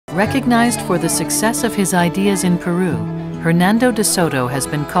Recognized for the success of his ideas in Peru, Hernando de Soto has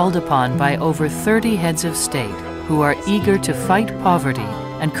been called upon by over 30 heads of state who are eager to fight poverty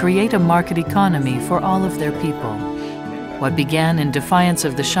and create a market economy for all of their people. What began in defiance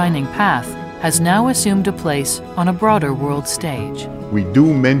of the shining path has now assumed a place on a broader world stage. We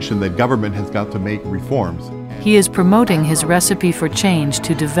do mention that government has got to make reforms. He is promoting his recipe for change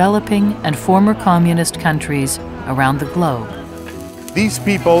to developing and former communist countries around the globe. These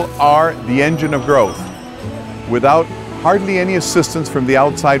people are the engine of growth. Without hardly any assistance from the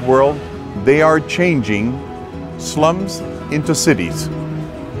outside world, they are changing slums into cities.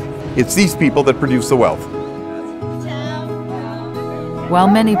 It's these people that produce the wealth. While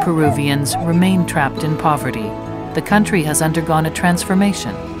many Peruvians remain trapped in poverty, the country has undergone a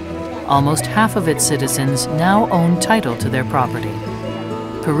transformation. Almost half of its citizens now own title to their property.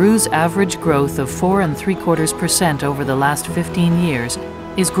 Peru's average growth of 4.75% over the last 15 years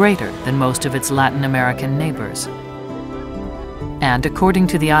is greater than most of its Latin American neighbors. And according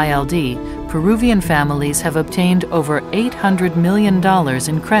to the ILD, Peruvian families have obtained over $800 million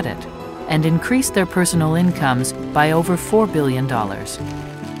in credit and increased their personal incomes by over $4 billion.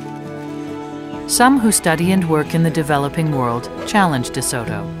 Some who study and work in the developing world challenge De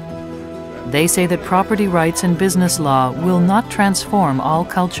Soto. They say that property rights and business law will not transform all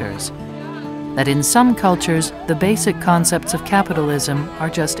cultures, that in some cultures the basic concepts of capitalism are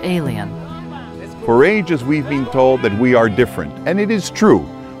just alien. For ages we've been told that we are different, and it is true.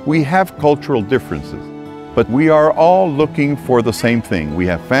 We have cultural differences, but we are all looking for the same thing. We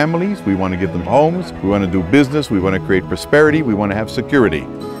have families, we want to give them homes, we want to do business, we want to create prosperity, we want to have security.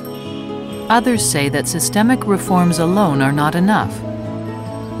 Others say that systemic reforms alone are not enough,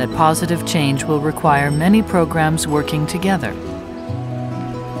 that positive change will require many programs working together.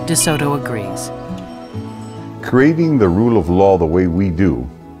 De Soto agrees. Creating the rule of law the way we do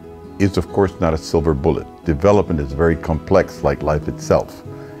is of course not a silver bullet. Development is very complex, like life itself.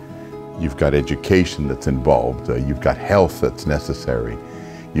 You've got education that's involved, you've got health that's necessary,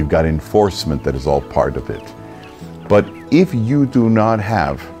 you've got enforcement that is all part of it. But if you do not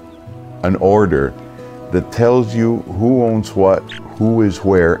have an order that tells you who owns what, who is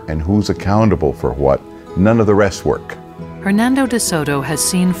where, and who's accountable for what, none of the rest work. Hernando de Soto has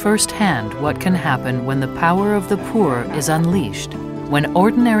seen firsthand what can happen when the power of the poor is unleashed, when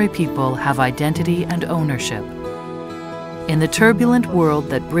ordinary people have identity and ownership. In the turbulent world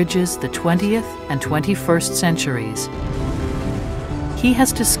that bridges the 20th and 21st centuries, he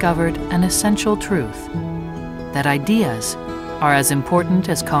has discovered an essential truth, that ideas are as important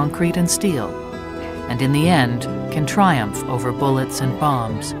as concrete and steel, and in the end can triumph over bullets and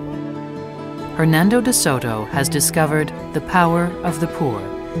bombs. Hernando de Soto has discovered the power of the poor.